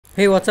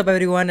Hey, what's up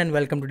everyone and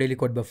welcome to Daily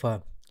Code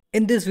Buffer.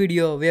 In this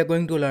video, we are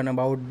going to learn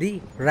about the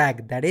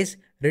RAG, that is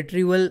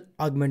Retrieval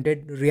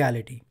Augmented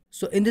Reality.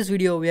 So in this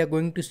video, we are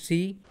going to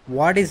see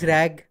what is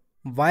RAG,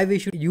 why we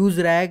should use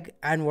RAG,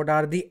 and what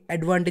are the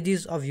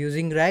advantages of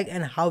using RAG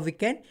and how we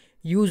can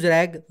use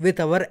RAG with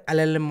our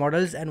LLM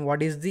models and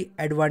what is the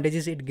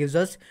advantages it gives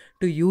us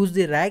to use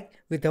the RAG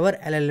with our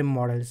LLM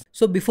models.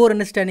 So before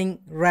understanding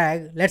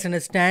RAG, let's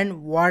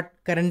understand what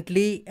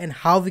currently and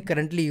how we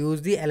currently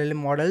use the LLM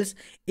models,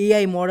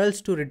 AI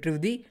models to retrieve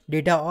the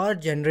data or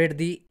generate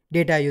the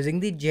data using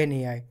the Gen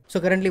AI. So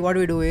currently what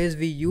we do is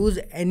we use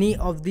any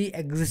of the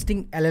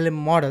existing LLM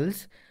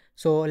models.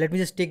 So let me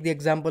just take the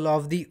example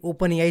of the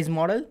OpenAI's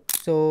model.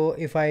 So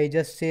if I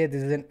just say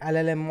this is an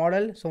LLM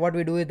model, so what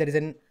we do is there is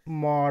a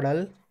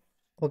model,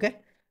 okay,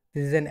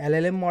 this is an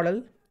LLM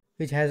model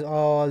which has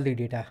all the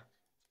data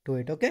to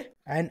it, okay,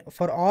 and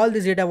for all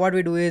this data what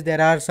we do is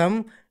there are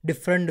some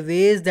different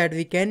ways that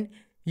we can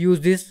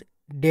use this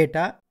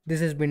data. This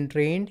has been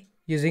trained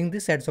using the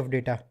sets of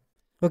data,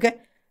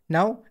 okay.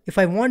 Now if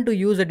I want to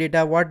use the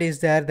data, what is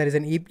there is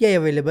an API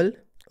available,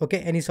 okay,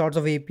 any sorts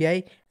of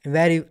API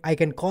where I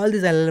can call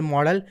this LLM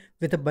model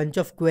with a bunch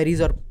of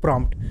queries or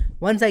prompt.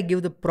 Once I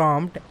give the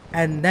prompt,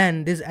 and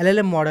then this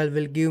LLM model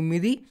will give me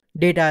the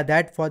data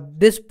that for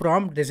this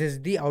prompt, this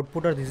is the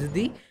output or this is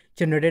the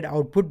generated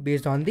output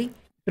based on the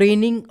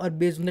training or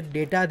based on the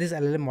data this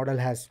LLM model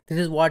has. This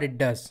is what it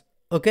does.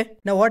 Okay,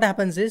 now what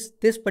happens is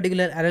this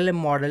particular LLM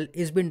model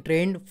is been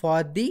trained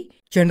for the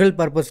general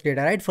purpose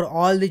data, right? For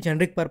all the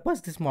generic purpose,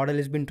 this model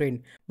has been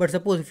trained. But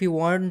suppose if you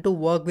want to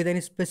work with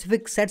any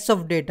specific sets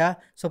of data,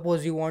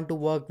 suppose you want to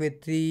work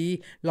with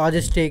the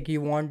logistic,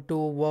 you want to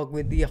work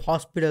with the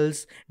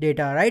hospitals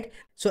data, right?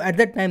 So at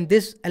that time,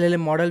 this LLM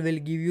model will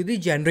give you the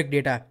generic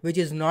data, which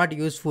is not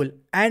useful.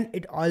 And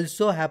it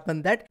also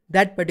happens that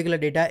that particular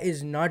data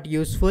is not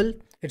useful,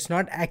 it's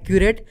not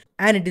accurate,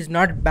 and it is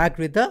not backed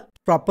with the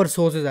proper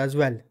sources as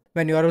well.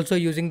 When you are also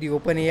using the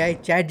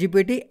OpenAI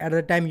ChatGPT, at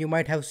the time you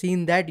might have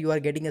seen that you are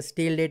getting a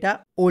stale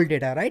data, old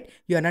data, right?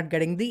 You are not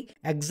getting the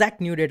exact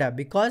new data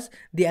because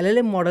the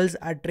LLM models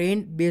are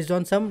trained based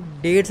on some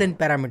dates and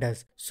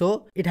parameters.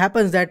 So it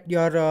happens that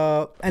your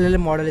LLM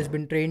model has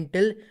been trained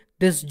till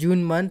this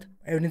June month.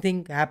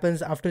 Anything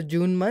happens after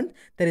June month,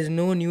 there is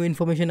no new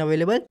information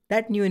available.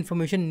 That new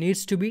information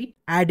needs to be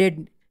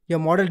added. Your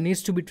model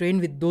needs to be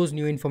trained with those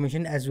new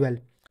information as well.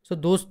 So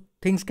those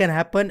things can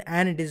happen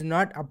and it is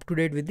not up to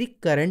date with the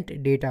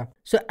current data.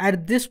 So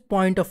at this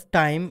point of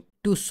time,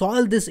 to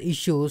solve these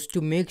issues,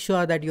 to make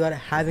sure that you are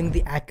having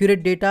the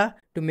accurate data,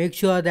 to make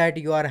sure that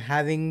you are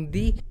having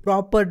the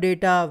proper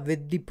data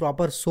with the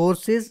proper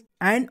sources,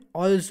 and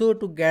also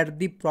to get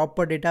the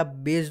proper data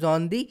based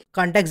on the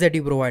context that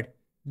you provide,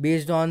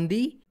 based on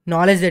the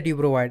knowledge that you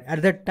provide.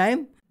 At that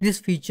time, this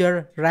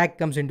feature RAG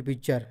comes into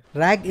picture.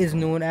 RAG is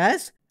known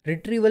as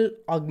Retrieval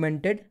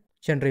Augmented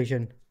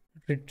Generation.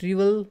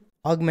 Retrieval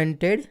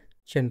Augmented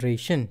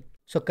Generation.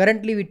 So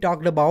currently we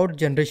talked about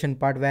generation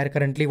part, where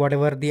currently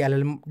whatever the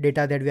LLM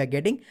data that we are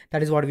getting,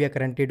 that is what we are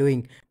currently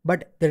doing.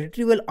 But the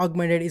retrieval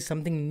augmented is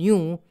something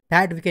new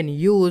that we can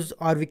use,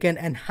 or we can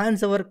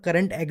enhance our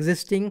current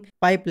existing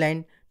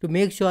pipeline to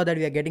make sure that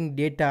we are getting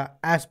data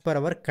as per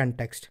our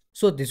context.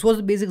 So this was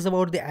the basics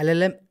about the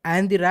LLM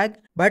and the RAG,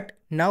 but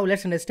now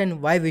let's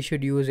understand why we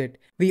should use it.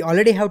 We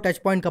already have touched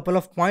upon couple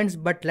of points,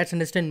 but let's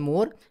understand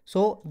more.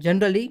 So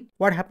generally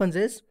what happens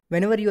is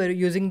whenever you are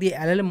using the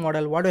LLM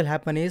model, what will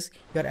happen is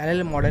your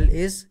LLM model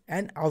is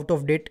an out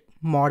of date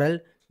model,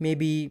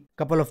 maybe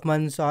couple of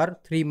months or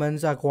 3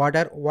 months or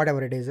quarter,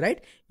 whatever it is,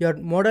 right? Your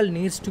model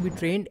needs to be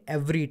trained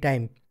every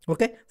time,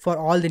 okay, for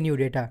all the new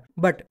data.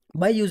 But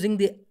by using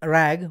the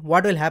RAG,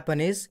 what will happen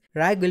is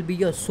RAG will be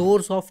your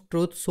source of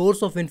truth,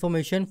 source of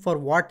information for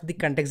what the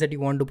context that you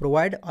want to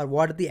provide or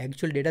what the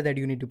actual data that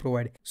you need to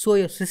provide. So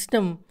your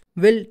system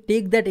will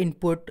take that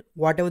input,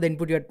 whatever the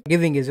input you're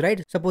giving is,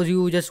 right? Suppose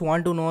you just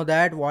want to know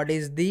that what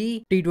is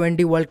the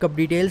T20 World Cup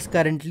details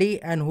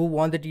currently and who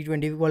won the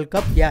T20 World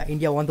Cup. Yeah,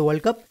 India won the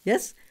World Cup.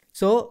 Yes.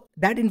 So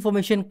that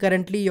information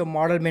currently your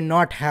model may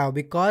not have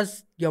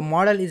because your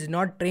model is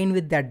not trained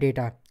with that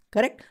data.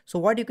 Correct. So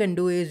what you can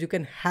do is you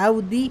can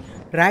have the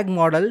RAG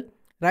model,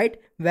 right,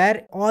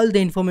 where all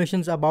the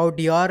informations about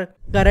your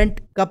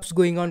current cups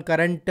going on,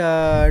 current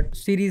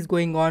series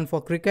going on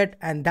for cricket,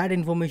 and that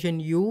information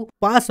you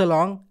pass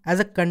along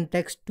as a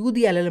context to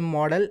the LLM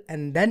model,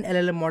 and then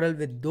LLM model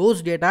with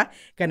those data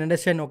can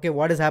understand, okay,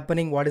 what is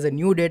happening, what is the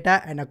new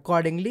data, and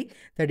accordingly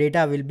the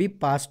data will be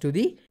passed to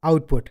the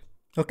output.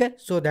 Okay,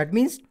 so that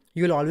means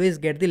you will always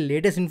get the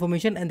latest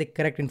information and the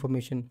correct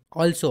information.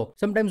 Also,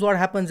 sometimes what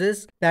happens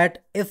is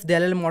that if the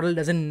LLM model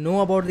doesn't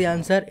know about the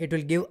answer, it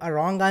will give a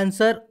wrong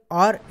answer,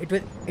 or it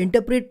will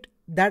interpret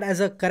that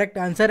as a correct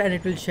answer and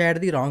it will share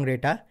the wrong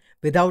data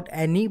without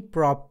any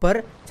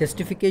proper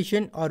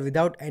justification or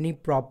without any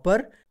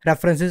proper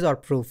references or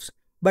proofs.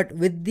 But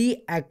with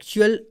the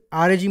actual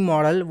RAG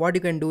model, what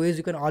you can do is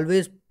you can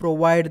always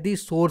provide the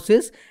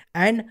sources,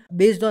 and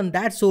based on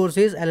that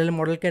sources, LLM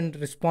model can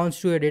respond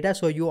to your data.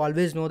 So you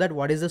always know that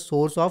what is the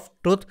source of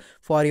truth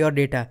for your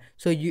data.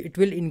 So it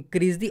will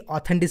increase the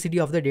authenticity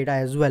of the data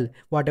as well,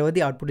 whatever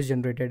the output is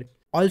generated.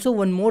 Also,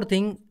 one more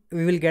thing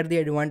we will get the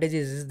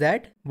advantages is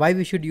that why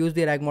we should use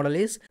the RAG model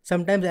is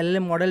sometimes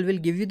LLM model will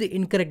give you the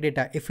incorrect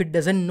data. If it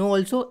doesn't know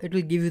also, it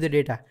will give you the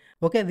data,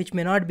 okay, which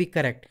may not be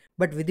correct.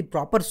 But with the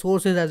proper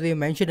sources, as we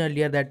mentioned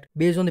earlier, that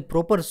based on the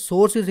proper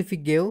sources if we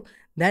give,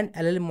 then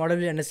LLM model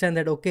will understand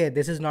that, okay,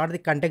 this is not the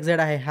context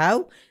that I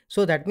have.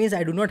 So that means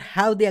I do not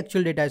have the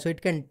actual data. So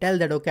it can tell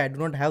that, okay, I do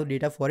not have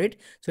data for it.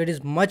 So it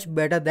is much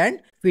better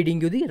than feeding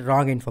you the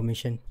wrong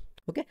information.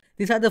 Okay,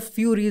 these are the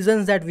few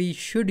reasons that we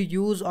should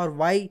use, or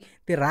why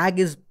the RAG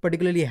is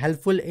particularly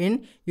helpful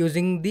in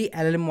using the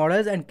LLM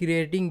models and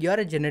creating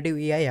your generative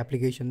AI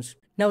applications.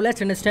 Now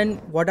let's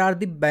understand what are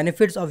the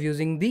benefits of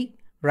using the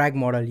RAG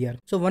model here.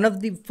 So one of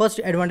the first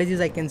advantages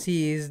I can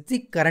see is the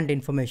current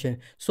information.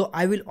 So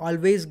I will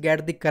always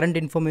get the current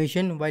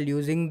information while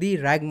using the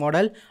RAG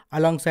model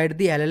alongside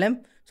the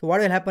LLM. So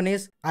what will happen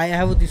is I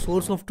have the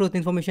source of truth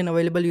information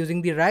available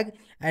using the RAG,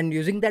 and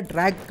using that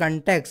RAG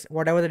context,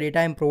 whatever the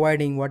data I'm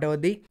providing, whatever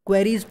the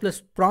queries plus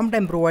prompt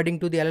I'm providing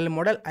to the LLM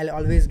model, I'll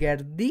always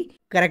get the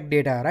correct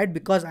data, right?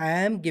 Because I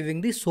am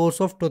giving the source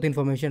of truth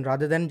information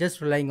rather than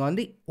just relying on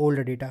the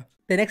older data.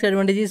 The next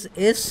advantage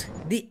is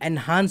the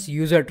enhanced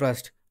user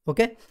trust.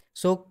 Okay,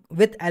 so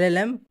with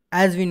LLM,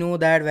 as we know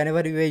that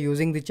whenever we are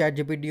using the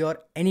ChatGPT or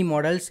any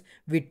models,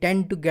 we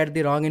tend to get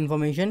the wrong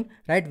information,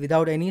 right,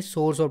 without any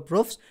source or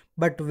proofs.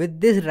 But with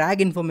this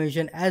RAG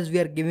information, as we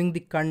are giving the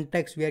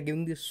context, we are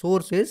giving the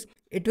sources,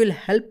 it will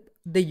help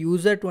the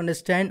user to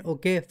understand,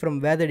 okay,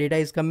 from where the data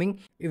is coming.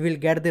 You will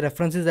get the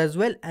references as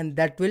well, and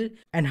that will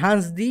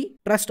enhance the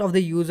trust of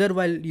the user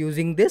while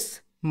using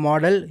this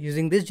model,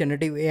 using this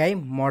generative AI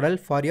model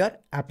for your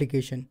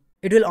application.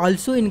 It will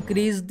also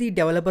increase the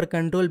developer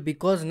control,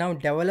 because now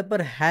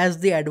developer has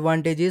the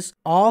advantages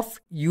of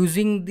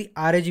using the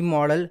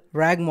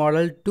RAG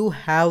model to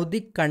have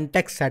the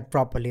context set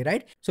properly,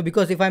 right? So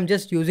because if I'm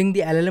just using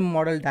the LLM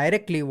model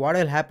directly, what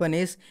will happen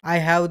is I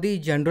have the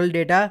general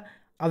data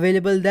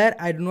available there.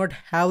 I do not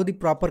have the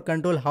proper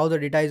control how the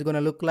data is going to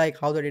look like,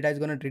 how the data is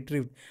going to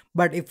retrieve.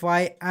 But if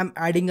I am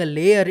adding a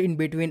layer in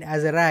between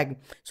as a RAG,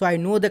 so I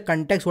know the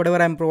context, whatever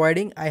I'm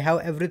providing, I have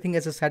everything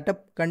as a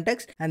setup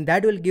context, and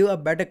that will give a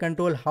better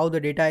control how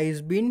the data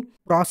is being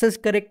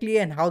processed correctly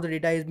and how the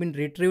data is being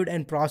retrieved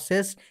and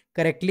processed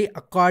correctly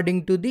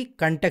according to the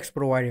context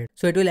provided.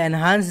 So it will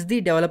enhance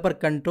the developer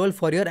control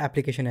for your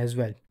application as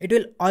well. It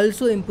will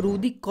also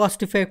improve the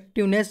cost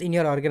effectiveness in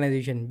your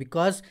organization,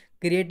 because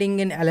creating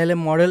an LLM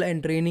model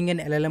and training an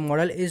LLM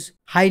model is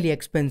highly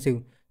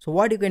expensive. So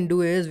what you can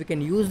do is we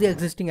can use the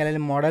existing LLM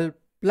model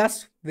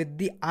plus with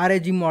the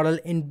RAG model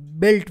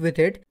inbuilt with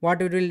it.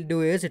 What it will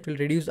do is it will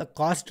reduce the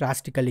cost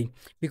drastically,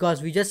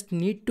 because we just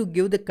need to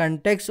give the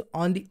context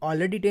on the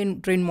already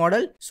trained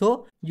model.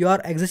 So your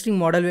existing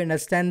model will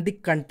understand the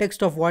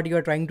context of what you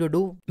are trying to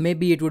do.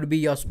 Maybe it would be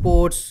your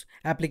sports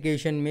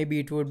application, maybe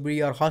it would be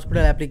your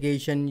hospital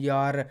application,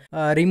 your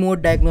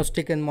remote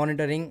diagnostic and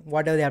monitoring,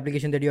 whatever the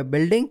application that you are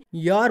building.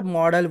 Your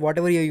model,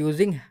 whatever you're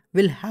using,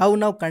 will have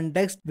now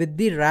context with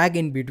the RAG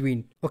in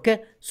between.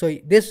 Okay, so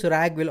this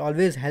RAG will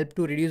always help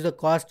to reduce the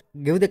cost,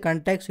 give the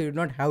context, so you do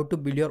not have to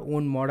build your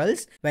own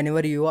models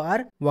whenever you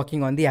are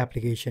working on the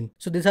application.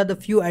 So these are the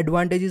few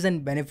advantages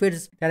and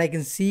benefits that I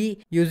can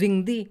see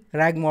using the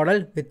RAG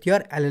model with your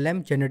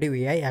LLM generative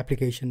AI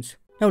applications.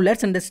 Now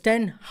let's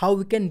understand how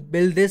we can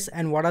build this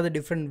and what are the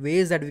different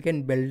ways that we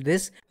can build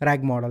this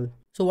RAG model.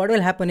 So what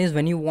will happen is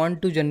when you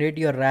want to generate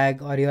your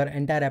RAG or your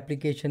entire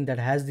application that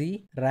has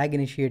the RAG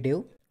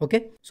initiative,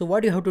 okay, so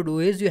what you have to do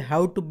is you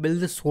have to build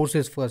the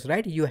sources first,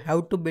 right? You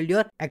have to build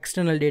your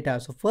external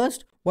data. So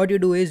first what you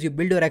do is you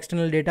build your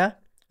external data.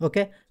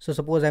 Okay, so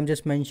suppose I'm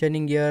just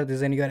mentioning here,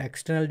 this is your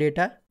external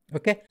data.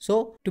 Okay,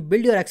 so to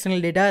build your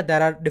external data,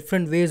 there are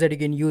different ways that you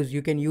can use.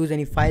 You can use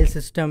any file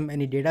system,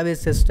 any database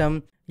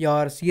system,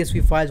 your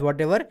CSV files,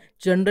 whatever.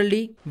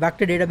 Generally,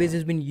 vector database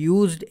has been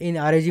used in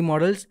RAG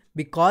models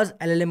because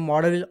LLM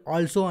model will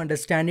also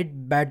understand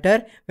it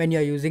better when you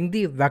are using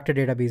the vector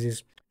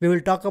databases. We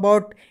will talk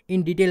about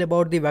in detail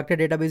about the vector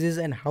databases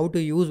and how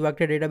to use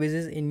vector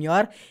databases in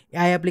your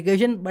AI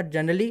application. But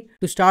generally,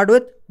 to start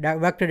with,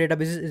 vector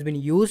databases has been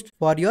used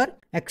for your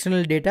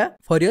external data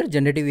for your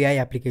generative AI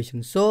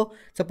application. So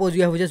suppose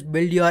you have just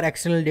built your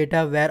external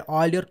data where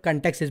all your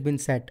context has been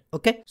set.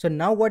 Okay, so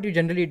now what you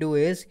generally do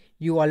is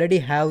you already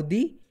have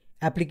the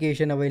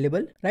application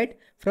available, right?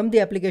 From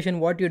the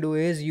application, what you do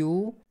is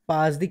you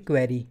pass the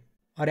query,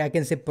 or I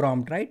can say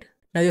prompt, right?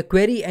 Now your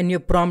query and your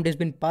prompt has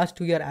been passed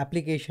to your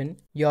application,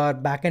 your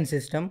backend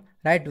system,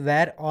 right,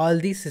 where all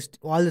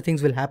the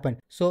things will happen.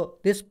 So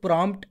this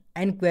prompt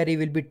and query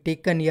will be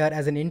taken here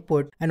as an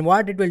input, and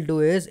what it will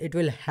do is it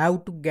will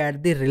have to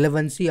get the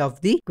relevancy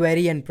of the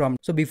query and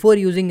prompt. So before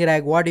using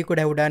RAG, what you could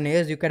have done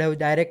is you could have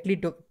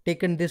directly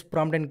taken this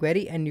prompt and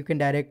query and you can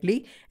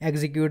directly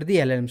execute the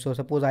LLM. So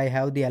suppose I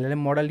have the LLM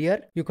model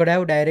here, you could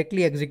have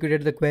directly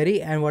executed the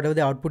query, and whatever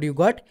the output you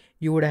got,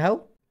 you would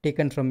have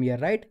taken from here,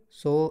 right?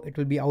 So it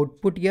will be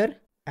output here,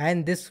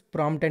 and this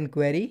prompt and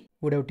query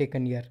would have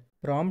taken here,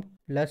 prompt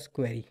plus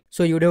query.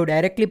 So you would have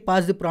directly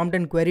passed the prompt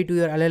and query to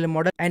your LLM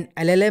model, and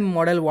LLM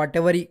model,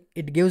 whatever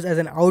it gives as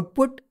an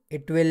output,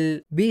 it will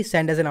be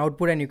sent as an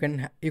output, and you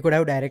could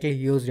have directly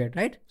used it,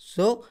 right?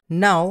 So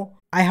now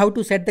I have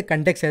to set the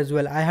context as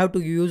well. I have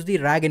to use the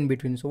RAG in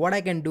between. So what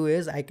I can do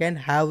is I can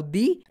have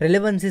the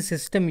relevancy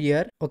system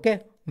here, okay,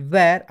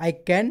 where I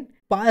can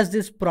pass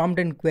this prompt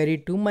and query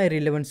to my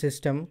relevant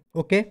system,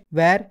 okay,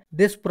 where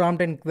this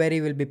prompt and query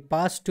will be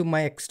passed to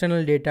my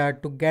external data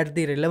to get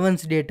the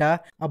relevance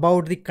data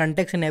about the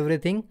context and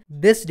everything.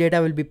 This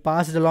data will be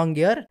passed along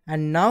here,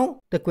 and now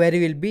the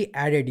query will be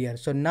added here.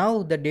 So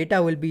now the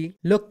data will be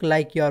look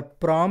like your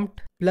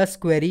prompt plus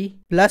query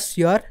plus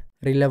your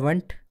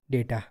relevant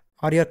data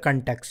or your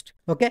context.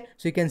 Okay,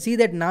 so you can see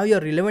that now your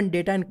relevant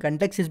data and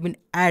context has been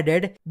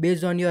added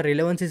based on your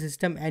relevancy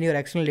system and your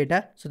external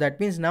data. So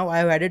that means now I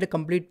have added a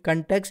complete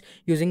context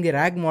using the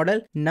RAG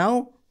model.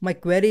 Now my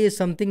query is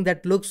something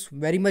that looks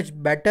very much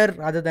better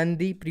rather than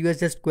the previous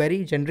just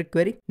query, generic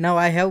query. Now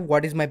I have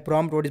what is my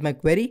prompt, what is my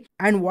query,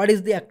 and what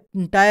is the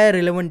entire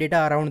relevant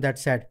data around that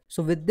set.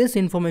 So with this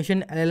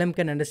information, LLM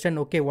can understand,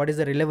 okay, what is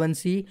the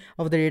relevancy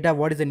of the data,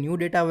 what is the new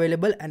data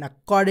available, and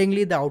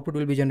accordingly the output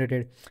will be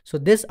generated. So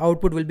this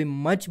output will be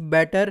much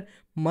better,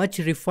 much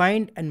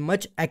refined, and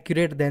much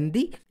accurate than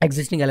the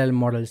existing LLM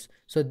models.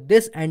 So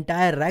this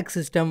entire RAG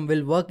system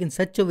will work in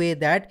such a way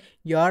that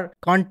your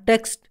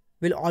context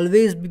will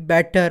always be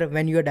better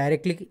when you are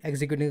directly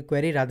executing a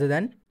query rather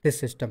than this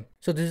system.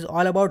 So this is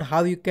all about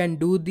how you can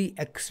do the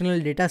external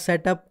data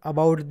setup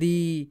about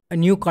the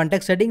new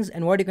context settings,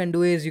 and what you can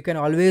do is you can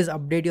always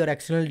update your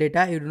external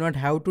data. You do not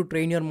have to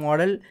train your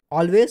model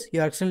always.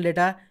 Your external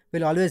data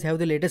will always have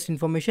the latest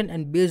information,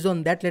 and based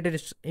on that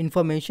latest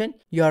information,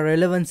 your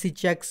relevancy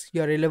checks,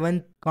 your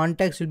relevant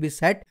context will be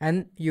set,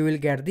 and you will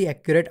get the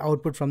accurate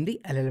output from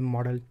the LLM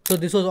model. So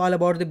this was all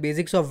about the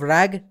basics of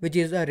RAG, which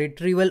is a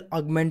retrieval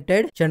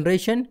augmented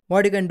generation.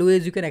 What you can do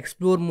is you can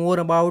explore more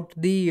about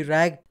the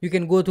RAG. You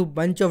can go through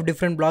bunch of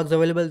different blogs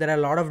available. There are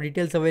a lot of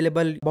details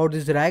available about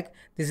this RAG.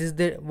 This is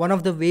the one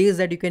of the ways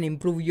that you can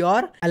improve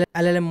your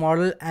LLM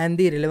model and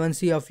the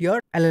relevancy of your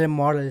LLM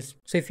models.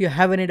 So if you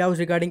have any doubts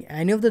regarding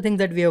any of the things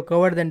that we have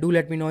covered, then do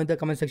let me know in the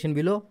comment section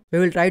below. We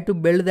will try to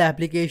build the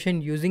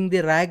application using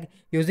the RAG,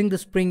 using the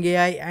Spring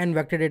AI and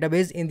vector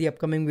database in the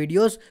upcoming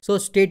videos. So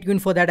stay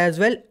tuned for that as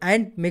well,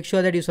 and make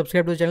sure that you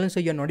subscribe to the channel so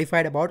you're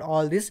notified about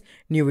all these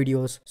new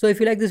videos. So if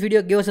you like this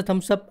video, give us a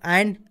thumbs up,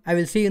 and I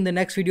will see you in the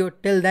next video.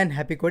 Till then,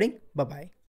 happy coding. Bye bye.